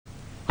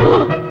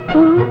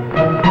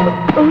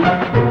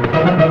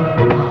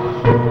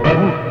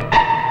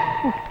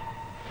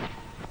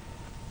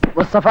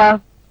മുസ്തഫ,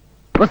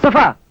 മുസ്തഫ.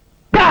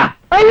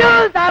 അയ്യോ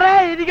സാറേ,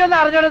 എനിക്കൊന്ന്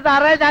അറിഞ്ഞോളൂ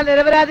സാറേ, ഞാൻ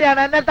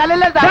നിരപരാധിയാണ്, എന്നെ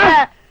തലല്ല സാറേ.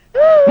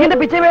 നീ എന്റെ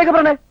പിച്ചை വേഗം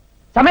പറഞ്ഞേ.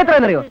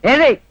 സമയത്രയെന്നറിയോ?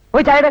 7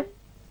 പോയി ചായ.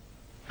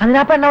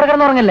 അതിനാ പെണ്ണവിടെ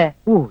കിടന്നുറങ്ങല്ലേ?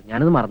 ഓ,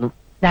 ഞാനത് മറന്നു.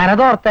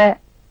 ഞാനത് ഓർത്തെ.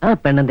 ആ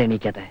പെണ്ണെന്താ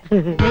എണീക്കാത്തെ?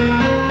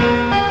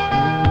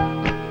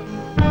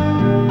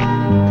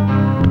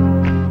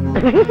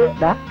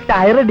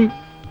 ചായ റെഡി.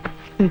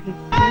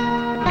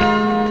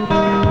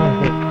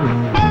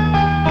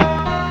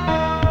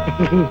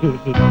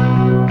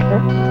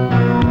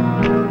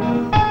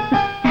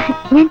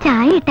 ഞാൻ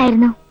ചായ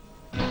ഇട്ടായിരുന്നു.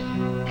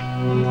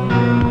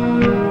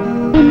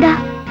 എന്താ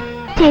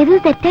ചെയ്തത്?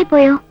 തെറ്റായി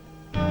പോയോ?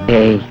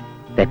 ഏയ്,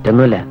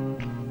 തെറ്റൊന്നുമില്ല.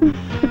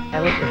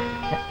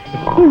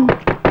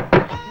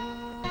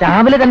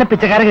 രാവിലെ തന്നെ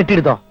പിച്ചക്കാരെ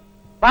കെട്ടിയെടുത്തോ?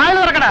 വാഴ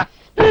തുറക്കണ.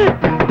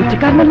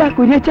 പിച്ചക്കാരനല്ല,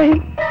 കുരിയച്ചായി.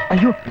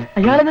 അയ്യോ,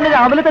 അയാളെ തന്നെ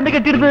രാവിലെ തന്നെ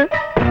കെട്ടിയെടുത്ത്.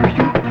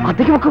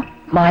 അതേക്ക് വെക്കും.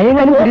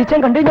 മായങ്ങാനും കുരിയച്ചാൻ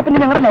കണ്ടു കഴിഞ്ഞാ പിന്നെ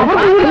ഞങ്ങളുടെ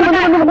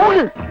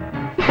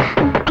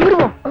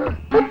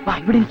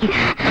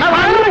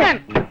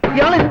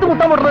ഇയാൾ എന്ത്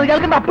മുട്ടാൻ മുട്ടുന്നത്?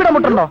 ഇയാൾക്ക് തപ്പിടാൻ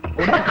മുട്ടുണ്ടോ?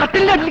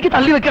 കട്ടിലിന്റെ അടിയിലേക്ക്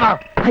തള്ളി വെക്കണം.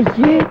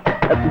 അയ്യേ,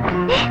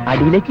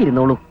 അടിയിലേക്ക്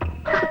ഇരുന്നോളൂ.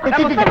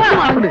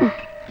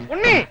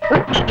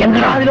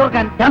 എന്താ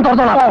അതിലോർക്കാൻ? ഞാൻ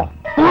തുറന്നോളാം.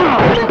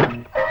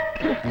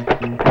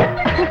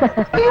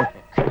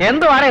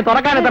 എന്തുവാണേ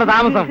തുറക്കാൻ എത്ര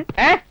താമസം?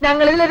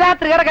 ഞങ്ങൾ ഇതിൽ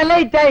രാത്രി കിടക്കല്ലേ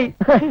ഇറ്റായി.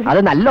 അത്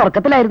നല്ല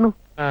ഉറക്കത്തിലായിരുന്നു.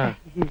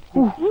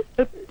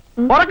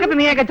 ഉറക്കത്തിൽ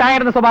നീയൊക്കെ ചായ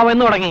ഇടുന്ന സ്വഭാവം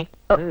എന്ന് തുടങ്ങി?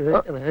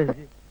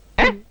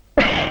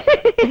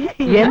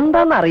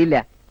 എന്താന്നറിയില്ല,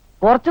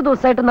 കുറച്ചു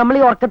ദിവസമായിട്ട് നമ്മൾ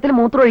ഈ ഉറക്കത്തിൽ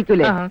മൂത്രം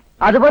ഒഴിക്കൂലേ,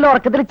 അതുപോലെ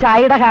ഉറക്കത്തിൽ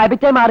ചായയുടെ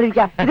ഹാബിറ്റായി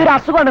മാറിയിരിക്കാം. ഇതൊരു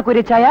അസുഖമാണ്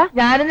കുരിച്ചായ.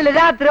 ഞാനിന്നില്ല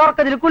രാത്രി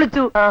ഉറക്കത്തിൽ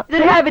കുളിച്ചു.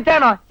 ഇതൊരു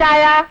ഹാബിറ്റാണോ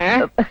ചായ?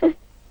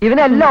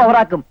 ഇവനെല്ലാം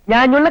ഓവറാക്കും.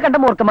 ഞാനുള്ള കണ്ട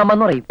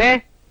മൂർഖമ്മന്ന് പറയും.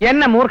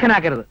 എന്നെ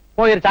മൂർഖനാക്കരുത്.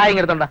 പോയൊരു ചായ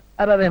എടുത്തോണ്ട.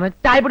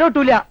 ചായപ്പൊടി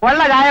ഒട്ടൂല,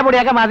 വെള്ള ചായ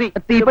പൊടിയൊക്കെ മതി.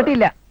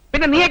 തീപ്പെട്ടിയില്ല.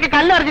 പിന്നെ നീയൊക്കെ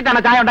കല്ലറിച്ചിട്ടാണ്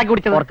ചായ ഉണ്ടാക്കി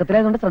കുടിച്ചത്.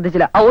 ഉറക്കത്തിലായതുകൊണ്ട്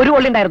ശ്രദ്ധിച്ചില്ല. ഒരു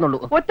കൊള്ളി ഉണ്ടായിരുന്നുള്ളൂ.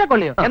 ഒറ്റ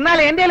കൊള്ളിയോ? എന്നാൽ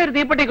എന്റെ ഒരു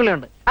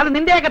തീപ്പെട്ടിക്കൊള്ളിയുണ്ട്. അത്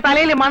നിന്റെയൊക്കെ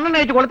തലയിൽ മണ്ണെണ്ണ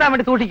വെച്ച് കൊളുത്താൻ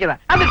വേണ്ടി സൂക്ഷിച്ചതാ.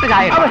 അതിട്ട്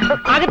ചായ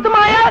അകത്ത്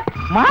മായോ?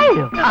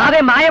 അതെ,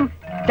 മായം.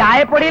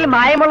 ചായപ്പൊടിയിൽ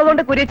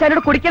മായമുള്ളതുകൊണ്ട്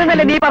കുരിച്ചാനോട്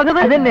കുടിക്കണമെന്നല്ലേ നീ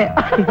പറഞ്ഞത്? അതന്നെ.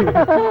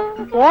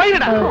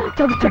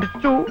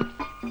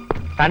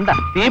 കണ്ട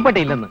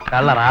തീപ്പെട്ടിയില്ലെന്ന്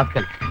കള്ള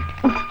റാസ്കൽ.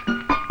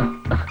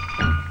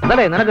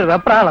 അതല്ലേ നിനക്കൊരു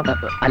വെപ്രാളം?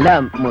 അല്ല,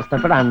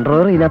 മുസ്തഫയുടെ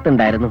അണ്ടർവെയർ ഇതിനകത്ത്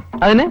ഉണ്ടായിരുന്നു.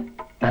 അതിന്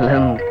അല്ല,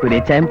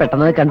 കുരിച്ചായം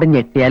പെട്ടെന്ന് കണ്ട്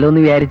ഞെട്ടിയാലോ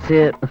എന്ന് വിചാരിച്ച്.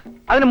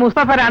 അതിന്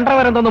മുസ്തഫയുടെ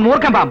അണ്ടർവെയർ എന്തോന്ന്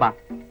മൂർഖൻ പാമ്പാ?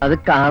 അത്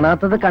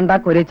കാണാത്തത് കണ്ടാ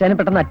കുരിച്ചാനും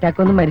പെട്ടെന്ന് അറ്റാക്ക്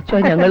വന്ന് മരിച്ചോ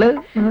ഞങ്ങള്.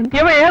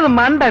 ഇവ ഏത്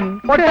മണ്ടൻ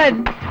പൊട്ടൻ?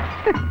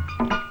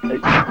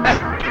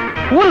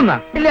 ഊറുന്ന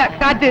ഇല്ല,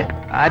 കാറ്റ്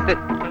കാറ്റ്.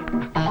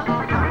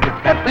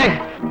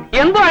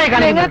 എന്തോ ആയ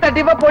കളി? എങ്ങനെ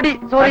തട്ടിപ്പോ പൊടി?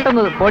 സോറി,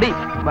 പൊടി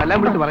വല്ലം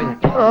വിളിച്ച് പറഞ്ഞു.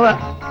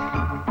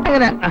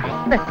 അങ്ങനെ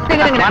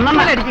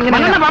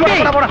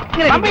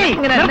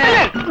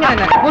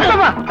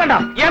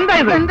എന്താ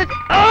ഇത്?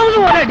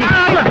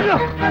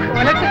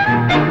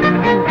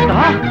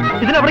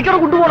 ഇതിനെവിടേക്കാണ്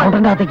കൊണ്ടുപോകണം?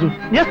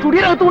 ഞാൻ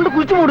സ്റ്റുഡിയോകത്ത് കൊണ്ട്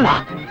കുഴിച്ചു മൂടുക.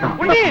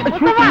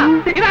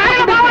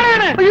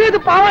 ഇത്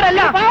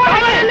പാവാടല്ല,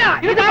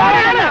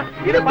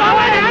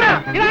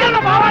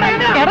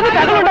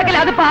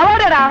 അത്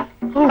പാവാടടാ.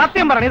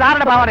 സത്യം പറഞ്ഞു, ഇത്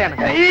ആരുടെ പാവാടയാണ്?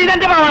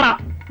 ഇതെന്റെ പാവാട.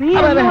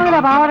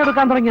 പാവാട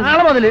എടുക്കാൻ തുടങ്ങി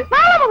നാളെ മുതല്?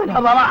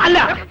 അല്ല,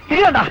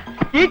 ശരിയണ്ട.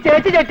 ഈ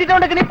ചേച്ചി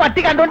ചെട്ടിട്ടോണ്ടൊക്കെ നീ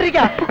പട്ടി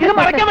കണ്ടോണ്ടിരിക്കുക. ഇത്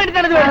മറക്കാൻ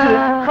വേണ്ടിട്ടാണ് ഇത്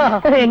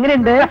വേണ്ടത്.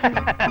 എങ്ങനെയുണ്ട്?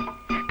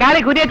 കാലി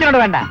കുരിയച്ചനോട്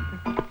വേണ്ട.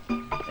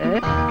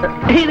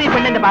 ഇത് ഈ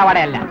പെണ്ണിന്റെ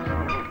പാവാടയല്ല.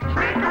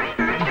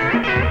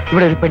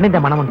 ഇവിടെ ഒരു പെണ്ണിന്റെ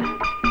മണമുണ്ട്.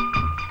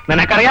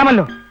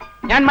 നിനക്കറിയാമല്ലോ,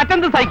 ഞാൻ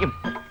മറ്റെന്ത് സഹിക്കും.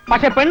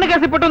 പക്ഷെ പെണ്ണ്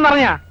കേസിപ്പെട്ടു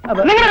എന്നറിഞ്ഞാ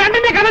നിങ്ങൾ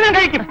രണ്ടിന്റെ കഥ ഞാൻ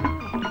കഴിക്കും.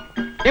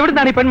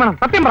 എവിടുന്നാണ് ഈ പെൺമണം?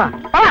 സത്യം പറ.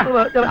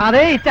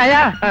 അതെ ഇച്ചായ,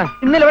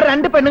 ഇന്നലെ ഇവിടെ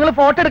 2 പെണ്ണുങ്ങൾ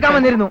ഫോട്ടോ എടുക്കാൻ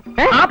വന്നിരുന്നു.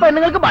 ആ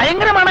പെണ്ണുങ്ങൾക്ക്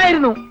ഭയങ്കര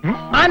മണമായിരുന്നു.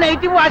 ആ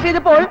നെഗറ്റീവ് വാഷ്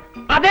ചെയ്തപ്പോൾ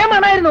അതേ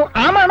മണമായിരുന്നു.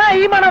 ആ മണ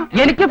ഈ മണം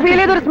എനിക്ക് ഫീൽ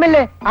ചെയ്തൊരു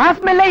സ്മെല്ല്. ആ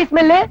സ്മെല്ല ഈ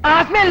സ്മെല്ല്? ആ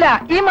സ്മെല്ല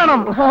ഈ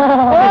മണം.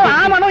 ഓ,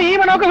 ആ മണോ ഈ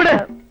മണമൊക്കെ വിട്.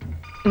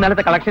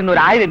 ഇന്നലത്തെ കളക്ഷൻ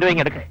ഒരു 1000 രൂപ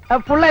എടുക്ക്.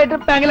 ഫുള്ളായിട്ട്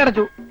ബാങ്കിൽ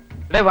അടച്ചു.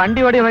 ഇവിടെ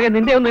വണ്ടി ഓടി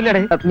നിന്റെ ഒന്നും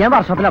ഇല്ലടേ. ഞാൻ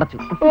വർഷോപ്പിൽ അടച്ചു.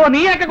 ഓ,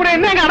 നീയൊക്കെ കൂടെ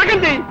എന്നെ അടക്കം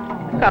ചെയ്യും.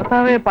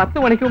 കർത്താവേ, 10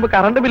 മണിക്ക് മുമ്പ്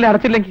കറണ്ട് ബില്ല്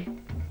അടച്ചില്ലെങ്കിൽ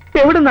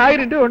എവിടുന്ന്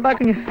 1000 രൂപ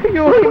ഉണ്ടാക്കും?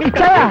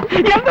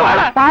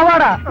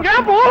 പാവാട ഞാൻ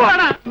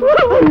പോവാണ്.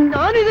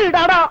 ഞാനിത്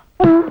ഇടാടാ.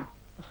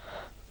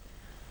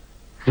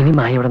 ഇനി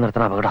മായ ഇവിടെ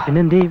നിർത്തണം. അപകടം.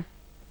 പിന്നെ എന്ത് ചെയ്യും?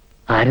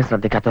 ആരും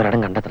ശ്രദ്ധിക്കാത്തവരടം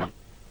കണ്ടെത്തണം.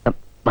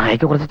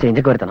 മായക്ക് കുറച്ച്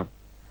ചേഞ്ചൊക്കെ വരുത്തണം.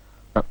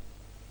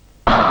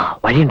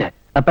 വഴിയുണ്ട്.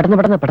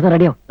 പെട്ടെന്ന്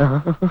റെഡിയോ.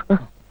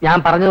 ഞാൻ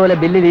പറഞ്ഞതുപോലെ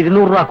ബില്ലിൽ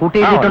 200 രൂപ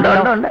കൂട്ടിയിട്ടുണ്ട്.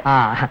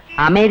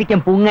 അമേരിക്കൻ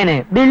പുങ്ങനെ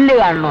ബില്ല്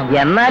കാണണോ?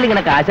 എന്നാൽ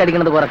ഇങ്ങനെ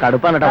കാശടിക്കണത് കുറെ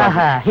കടുപ്പാണ്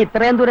കേട്ടോ.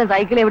 ഇത്രയും ദൂരം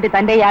സൈക്കിൾ എവിട്ടി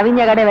തന്റെ ഈ അവിഞ്ഞ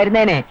കട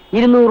വരുന്നേനെ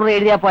 200 രൂപ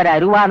എഴുതിയാ പോരാ.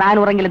 രൂപ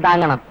 400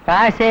 താങ്ങണം.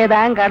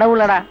 കാശേതാൻ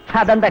കടവുള്ളടാ.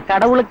 അതെന്താ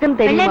കടവുളുക്കും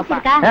തരും.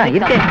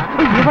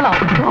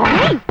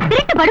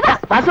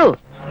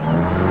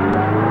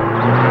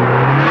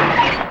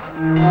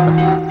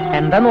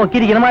 എന്താ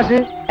നോക്കിയിരിക്കണം മാഷ്?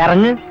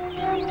 ഇറങ്ങ്.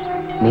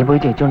 നീ പോയി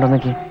ചേച്ചി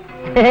നോക്കി.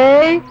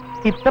 ഏയ്,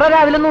 ഇത്ര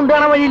രാവിലെ ഒന്നും ഉണ്ട്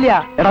കാണാൻ വഴിയില്ല.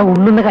 എടാ,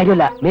 ഉണ്ണുന്ന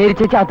കാര്യമല്ല. മേരി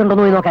ചേച്ചി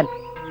അകത്തുണ്ടോന്ന് പോയി നോക്കാൻ.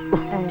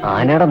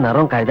 ആനയുടെ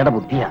നിറവും കഴുതയുടെ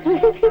ബുദ്ധിയാ.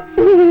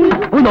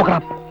 പോയി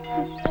നോക്കണം.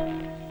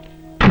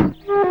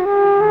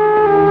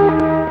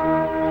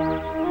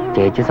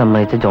 ചേച്ചി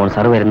സമ്മതിച്ച് ജോൺ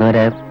സാർ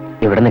വരുന്നവരെ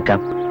ഇവിടെ നിൽക്കാം.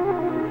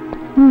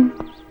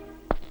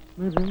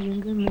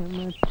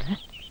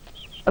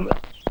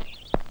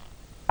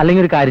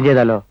 അല്ലെങ്കിൽ ഒരു കാര്യം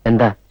ചെയ്താലോ?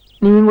 എന്താ?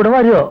 നീയും കൂടെ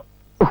വരുമോ?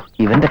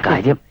 ഇവന്റെ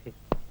കാര്യം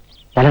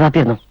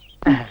തലതാത്തിരുന്നു.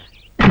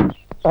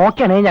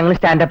 ഓക്കെ ആണെങ്കിൽ ഞങ്ങൾ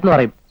സ്റ്റാൻഡപ്പ് എന്ന്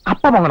പറയും.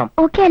 അപ്പ പോകണം.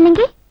 ഓക്കെ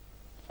അല്ലെങ്കിൽ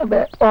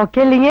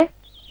ഓക്കെ അല്ലെങ്കിൽ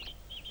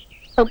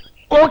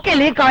ഓക്കെ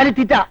അല്ലെങ്കിൽ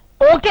കാലിത്തീറ്റ.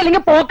 ഓക്കെ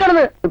അല്ലെങ്കിൽ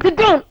പോക്കണെന്ന്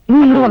തിറ്റും.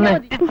 ഇങ്ങോട്ട് വന്നേ.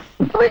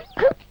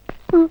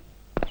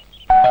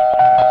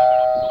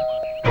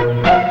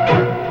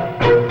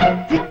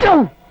 തിറ്റും.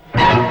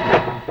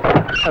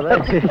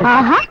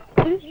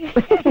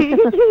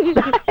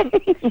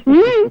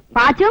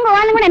 പാച്ചവും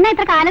പോവാനും കൂടെ എന്നാ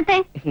ഇത്ര കാലത്തെ?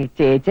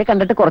 ചേച്ചിയെ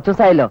കണ്ടിട്ട് കുറച്ചു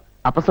ദിവസമായല്ലോ,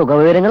 അപ്പൊ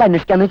സുഖവിവരങ്ങൾ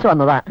അന്വേഷിക്കാന്ന് വെച്ച്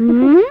വന്നതാ.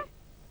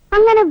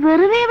 അങ്ങനെ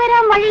വെറുതെ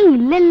വരാൻ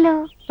വഴിയില്ലല്ലോ.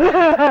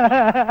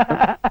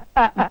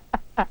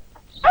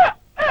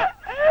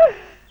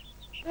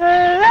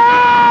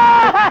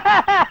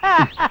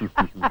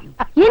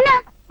 എന്നാ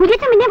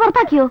മുഖേച്ച പിന്നെ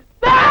പുറത്താക്കിയോ?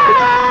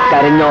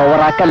 കരഞ്ഞ്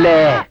ഓവറാക്കല്ലേ.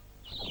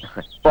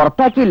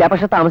 പുറത്താക്കിയില്ല,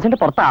 പക്ഷെ താമസിച്ചിട്ട്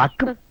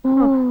പുറത്താക്കും.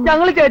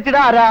 ഞങ്ങള് ചേച്ചിയുടെ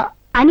ആരാ?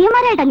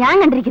 അനിയന്മാരായിട്ടാ ഞാൻ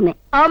കണ്ടിരിക്കുന്നേ.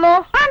 ആണോ?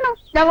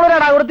 ഞങ്ങളൊരു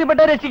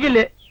അടാകുറത്തിപ്പെട്ട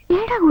രക്ഷിക്കില്ലേ?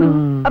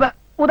 അപ്പൊ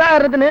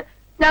ഉദാഹരണത്തിന്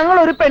ഞങ്ങൾ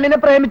ഒരു പെണ്ണിനെ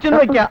പ്രേമിച്ചു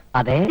വെക്കാം.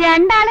 അതെ,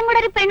 രണ്ടാളും കൂടെ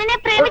ഒരു പെണ്ണിനെ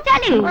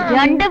പ്രേമിച്ചാലേ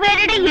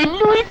രണ്ടുപേരുടെ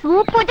എല്ലൂരി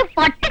സൂപ്പ് വെച്ച്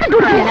പട്ടിക്കിട്ടു.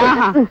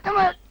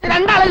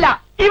 രണ്ടാളല്ല,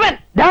 ഇവൻ.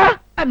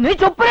 നീ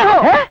ചുപ്പരഹോ,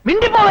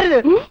 മിണ്ടി പോവരുത്.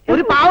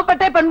 ഒരു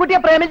പാവപ്പെട്ട പെൺകുട്ടിയെ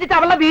പ്രേമിച്ചിട്ട്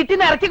അവളെ വീട്ടിൽ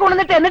നിന്ന് ഇറക്കി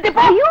കൊണ്ടുവന്നിട്ട്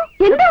എന്നിട്ടിപ്പോ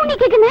എന്താ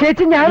ഉണ്ണിക്കേക്കുന്നത്?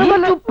 ചേച്ചി ഞാൻ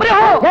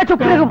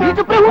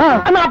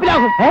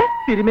നാപ്പിലാകും.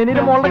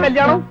 തിരുമേനിയുടെ മോളുടെ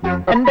കല്യാണം,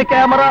 എന്റെ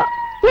ക്യാമറ.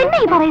 എന്നാ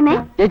ഈ പറയുന്നേ?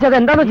 ചേച്ചി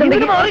അതെന്താന്ന്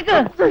വെച്ചിട്ടുണ്ടെങ്കിൽ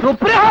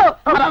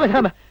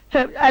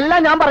എല്ലാം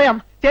ഞാൻ പറയാം.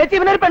 ചേച്ചി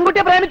ഇവനൊരു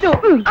പെൺകുട്ടിയെ പ്രേമിച്ചു.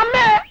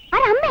 അമ്മേ,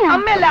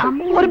 അമ്മയല്ല,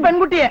 ഒരു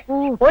പെൺകുട്ടിയെ,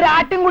 ഒരു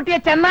ആട്ടിൻകുട്ടിയെ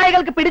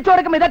ചെന്നായികൾക്ക്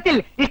പിടിച്ചുകൊടുക്കും വിധത്തിൽ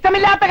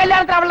ഇഷ്ടമില്ലാത്ത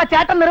കല്യാണത്തിന് അവളുടെ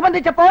ചേട്ടൻ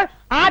നിർബന്ധിച്ചപ്പോൾ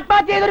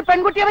ആത്മഹത്യ ചെയ്തൊരു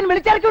പെൺകുട്ടിയെ അവൻ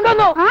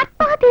വിളിച്ചിറക്കിക്കൊണ്ടുവന്നു.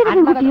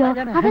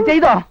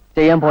 ചെയ്തോ?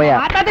 ചെയ്യാൻ പോയാ?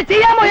 ആത്മഹത്യ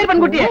ചെയ്യാൻ പോയ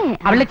പെൺകുട്ടിയെ.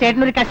 അവളുടെ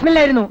ചേട്ടനൊരു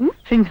കശ്മീരിലായിരുന്നു.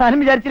 ഞാനും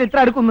വിചാരിച്ചില്ല ഇത്ര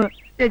അടുക്കുന്നു.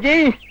 ചേച്ചി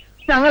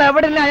ഞങ്ങൾ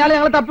എവിടെ ഇല്ല, അയാൾ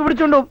ഞങ്ങൾ തപ്പി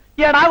പിടിച്ചുകൊണ്ടു.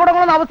 ഈ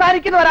എടാകുടങ്ങളൊന്ന്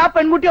അവസാനിക്കുന്നവർ ആ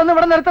പെൺകുട്ടി ഒന്ന്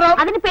ഇവിടെ നിർത്തണം.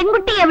 അതിന്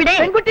പെൺകുട്ടി എവിടെ?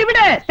 പെൺകുട്ടി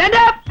ഇവിടെ.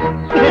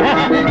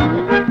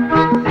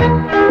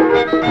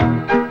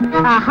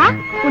 ആഹാ,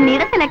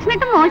 ഉണ്ണിയുടെ സെലക്ഷൻ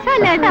ഇട്ട്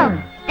മോശമല്ല കേട്ടോ.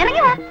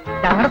 ഇറങ്ങി വാ.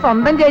 ഞങ്ങളുടെ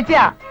സ്വന്തം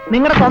ചേച്ചിയാ.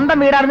 നിങ്ങളുടെ സ്വന്തം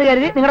വീടാണെന്ന്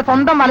കരുതി നിങ്ങളുടെ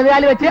സ്വന്തം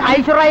വലതുകാലി വെച്ച്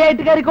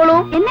ഐശ്വര്യായിട്ട് കയറിക്കോളൂ.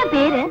 എന്നാ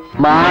പേര്?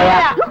 മായ.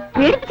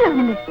 പേടിപ്പിച്ചു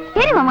പറഞ്ഞില്ലേ?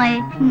 പേര് മാമായെ.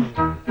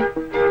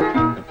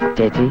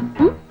 ചേച്ചി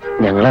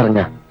ഞങ്ങൾ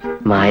അറിഞ്ഞ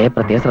മായയെ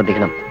പ്രത്യേകം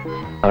ശ്രദ്ധിക്കണം.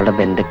 അവളുടെ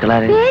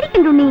ബന്ധുക്കളാരെ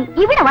പേടിക്കണ്ടുണ്ണി.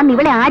 ഇവിടെ വന്ന്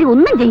ഇവിടെ ആരും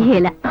ഒന്നും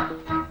ചെയ്യുകയില്ല.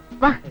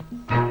 വാ.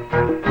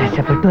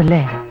 രക്ഷപ്പെട്ടു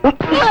അല്ലേ?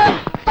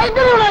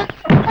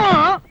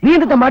 നീ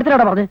എന്ത്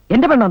തെമ്മാടത്തിനോടാ പറഞ്ഞു?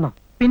 എന്റെ പെണ്ണാന്നോ?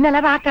 പിന്നെ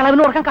അല്ലാതെ ആ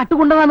കളവിന് ഉറക്കം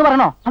കട്ടുകൊണ്ടെന്ന്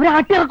പറഞ്ഞോ? അവരെ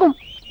ആട്ടിയിറക്കും.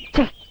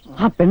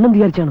 ആ പെണ്ണെന്ത്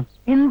വിചാരിച്ചാണ്?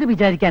 എന്ത്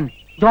വിചാരിക്കാൻ?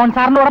 ജോൺ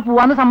സാറിന്റെ കൂടെ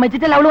പോവാന്ന്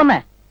സമ്മതിച്ചിട്ടല്ല അവള് വന്നേ.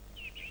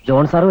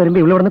 ജോൺ സാർ വരുമ്പോ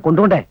ഇവിടെ നിന്ന്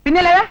കൊണ്ടുപോണ്ടേ?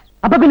 പിന്നല്ലേ?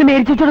 അപ്പൊ പിന്നെ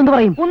മേരിച്ചോട്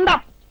പറയും. ഉണ്ടാ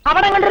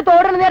അവിടെ കണ്ടൊരു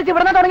തോടെന്ന് വിചാരിച്ച്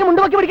ഇവിടെ തുടങ്ങി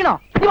മുണ്ട് പൊക്കി പിടിക്കണോ?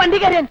 ഈ വണ്ടി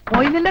കയറിയാൻ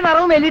ഓയിലിന്റെ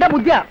നിറവും എലിയുടെ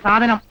ബുദ്ധിയാ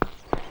സാധനം.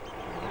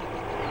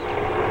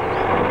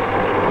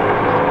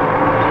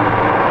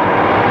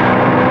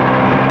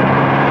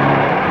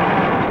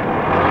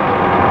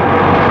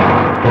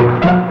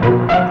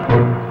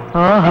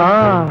 ആഹാ,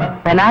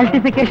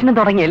 പെനാൽറ്റിഫിക്കേഷനും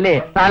തുടങ്ങിയല്ലേ?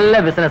 നല്ല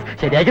ബിസിനസ്.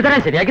 ശരിയാക്കി തരാം,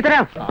 ശരിയാക്കി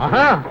തരാം.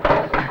 ആഹാ,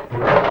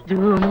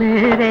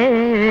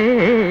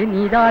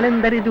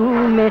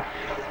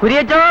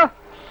 കുരിയച്ചോ,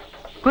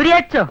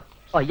 കുരിയച്ചോ.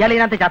 ഓ, ഇയാൾ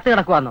ഇതിനകത്ത് ചത്ത്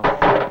കിടക്കുവാന്നോ?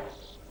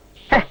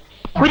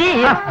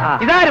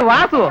 ഇതാര്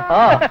വാസുവോ?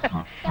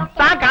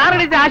 താൻ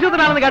കാറടിച്ച്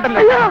ആശുപത്രിയാണെന്ന്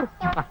കേട്ടല്ലോ.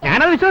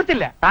 ഞാനത്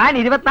വിശ്വസിച്ചില്ല. താൻ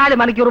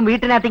 24 മണിക്കൂറും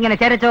വീട്ടിനകത്ത് ഇങ്ങനെ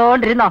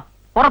ചേരച്ചോണ്ടിരുന്നോ?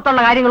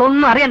 പുറത്തുള്ള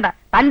കാര്യങ്ങളൊന്നും അറിയണ്ട.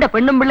 തന്റെ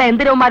പെണ്ണും പിള്ള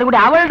എന്തിനവന്മാരും കൂടി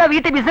അവളുടെ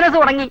വീട്ടിൽ ബിസിനസ്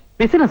തുടങ്ങി.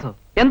 ബിസിനസ്സോ?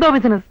 എന്തോ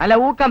ബിസിനസ്? അല്ല,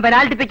 ഊക്കം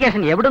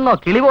പെനാൽറ്റിഫിക്കേഷൻ. എവിടുന്നോ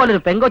കിളി പോലൊരു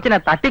പെങ്കൊച്ചിനെ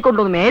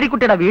തട്ടിക്കൊണ്ടുവന്ന്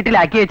മേരിക്കുട്ടിയുടെ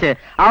വീട്ടിലാക്കി വെച്ച്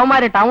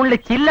അവന്മാര് ടൗണിൽ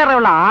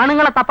ചില്ലറയുള്ള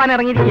ആണുങ്ങളെ തപ്പാൻ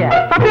ഇറങ്ങിയിരിക്കുക.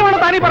 സത്യമാണ്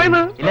താനീ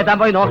പറയുന്നത്? ഇല്ല, താൻ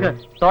പോയി നോക്ക്.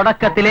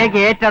 തുടക്കത്തിലേക്ക്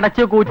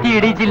ഏറ്റടച്ച് കുറ്റി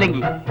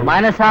ഇടിച്ചില്ലെങ്കിൽ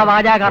മനസാ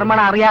വാചാ കർമ്മണ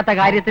അറിയാത്ത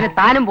കാര്യത്തിന്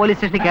താനും പോലീസ്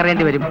സ്റ്റേഷനിൽ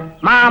കയറേണ്ടി വരും.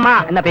 മാമ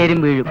എന്ന പേരും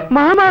വീഴും.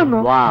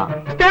 മാമാന്നോ? വാ.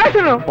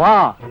 സ്റ്റേഷനോ? വാ.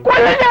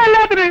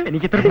 എല്ലാത്തിനും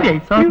എനിക്ക്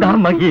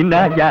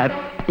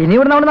ഇനി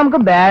ഇവിടെ നമുക്ക്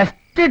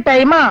ബെസ്റ്റ്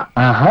ടൈമാ.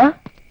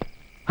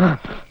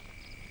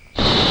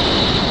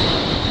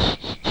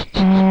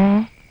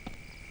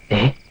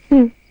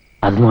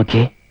 അത്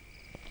നോക്കിയേ.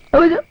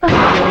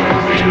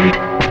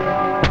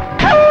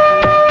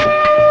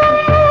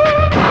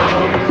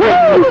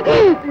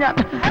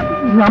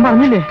 ഞാൻ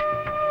പറഞ്ഞില്ലേ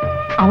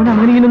അവൻ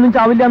അങ്ങനെ ഇങ്ങനൊന്നും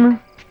ചാവില്ലാന്ന്.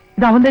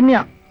 ഇത് അവൻ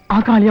തന്നെയാ, ആ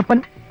കാളിയപ്പൻ.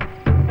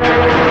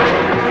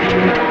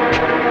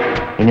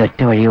 ഇനി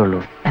ഒറ്റ വഴിയേ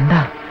ഉള്ളൂ.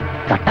 എന്താ?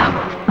 തട്ടാം.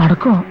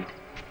 നടക്കോ?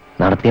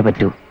 നടത്തിയേ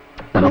പറ്റൂ.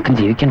 നമുക്കും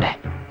ജീവിക്കണ്ടേ?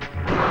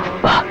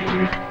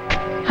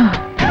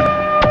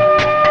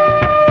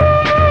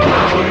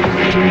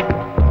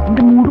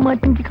 എന്റെ മൂട്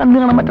മാറ്റി എനിക്ക് കണ്ണ്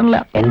കാണാൻ പറ്റണില്ല.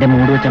 എന്റെ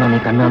മൂട് വെച്ചാണോ നീ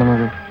കണ്ണ്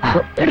കാണുന്നത്?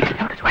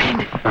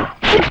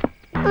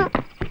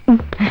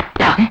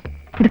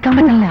 എടുക്കാൻ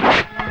പറ്റില്ല.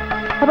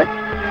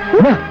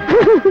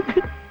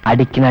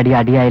 അടിക്കണ അടി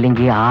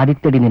അടിയായില്ലെങ്കിൽ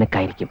ആദ്യത്തെ അടി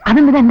നിനക്കായിരിക്കും.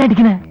 അതെന്തിനാ എന്നെ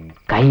അടിക്കണേ?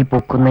 കൈ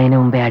പൊക്കുന്നതിന്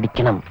മുമ്പേ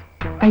അടിക്കണം.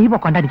 കൈ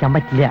പൊക്കാണ്ട് അടിക്കാൻ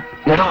പറ്റില്ല.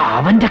 എടോ,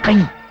 അവന്റെ കൈ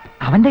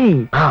അവന്റെ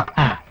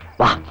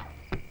വാ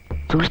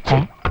സൂക്ഷിച്ചേ.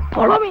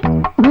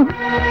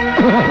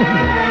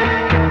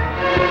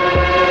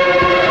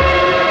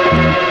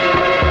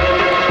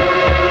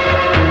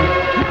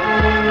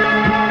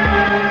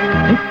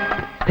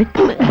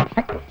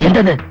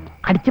 എന്തത്?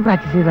 അടിച്ച്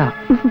പ്രാക്ടീസ് ചെയ്താ.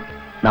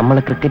 നമ്മൾ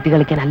ക്രിക്കറ്റ്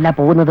കളിക്കാനല്ല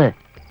പോകുന്നത്.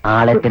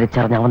 ആളെ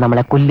തിരിച്ചറിഞ്ഞ അവൻ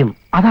നമ്മളെ കൊല്ലും.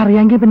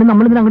 അതറിയാമെങ്കിൽ പിന്നെ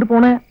നമ്മൾ ഇതിന് അങ്ങോട്ട്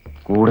പോണേ.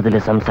 കൂടുതൽ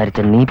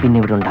സംസാരിച്ച നീ പിന്നെ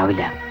ഇവിടെ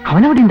ഉണ്ടാവില്ല.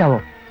 അവനവിടെ ഉണ്ടാവോ?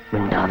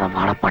 മിണ്ടാതെ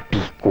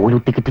വാളപ്പട്ടി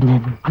കോലുട്ടിക്കിട്ട്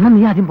ഞാൻ. അന്നാ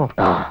നീ ആദ്യം പോ.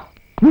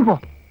 നീ പോ.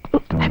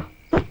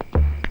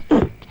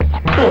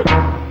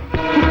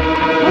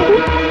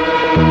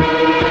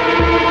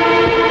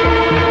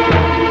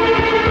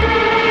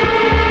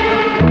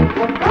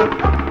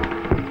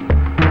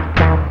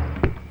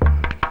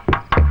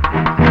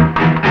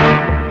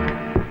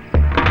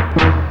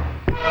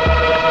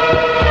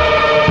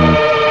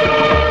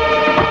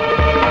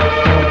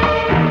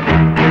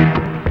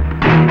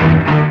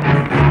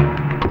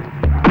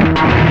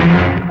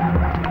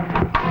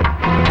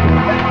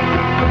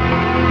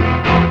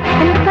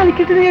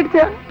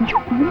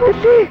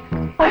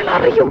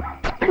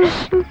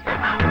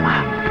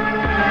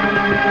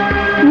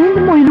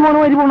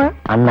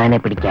 അണ്ണാനെ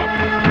പിടിക്കാൻ.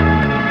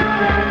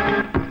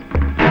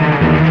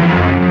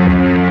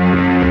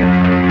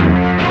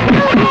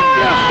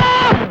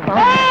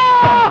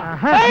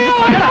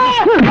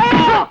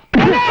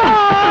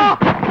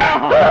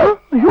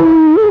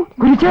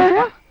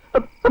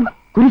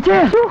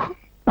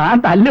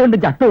 താൻ തല്ലുകൊണ്ട്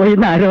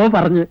ചത്തുപോയിന്ന് ആരോ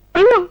പറഞ്ഞു.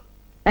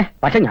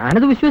 പക്ഷെ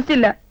ഞാനത്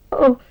വിശ്വസിച്ചില്ല.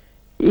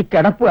 ഈ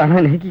കിടപ്പ്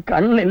കാണാൻ എനിക്ക്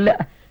കണ്ണില്ല.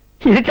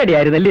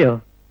 ഇരുട്ടടിയായിരുന്നല്ലയോ?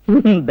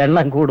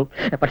 ദണ്ണം കൂടും.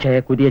 പക്ഷേ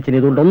കുരിയച്ചന്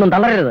ഇതുകൊണ്ടൊന്നും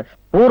തളരരുത്.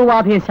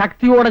 പൂർവാധികം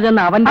ശക്തിയോടെ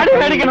ചെന്ന് അവൻ അടി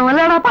മേടിക്കണം.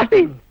 അല്ലേടാ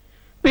പട്ടി,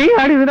 നീ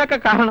ആണ് ഇതിനൊക്കെ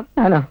കാരണം.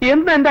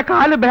 എന്ന് എന്റെ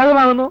കാല്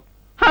ഭേദമാകുന്നു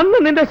അന്ന്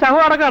നിന്റെ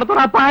ശവം അടക്കം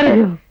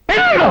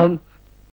നടത്തണം.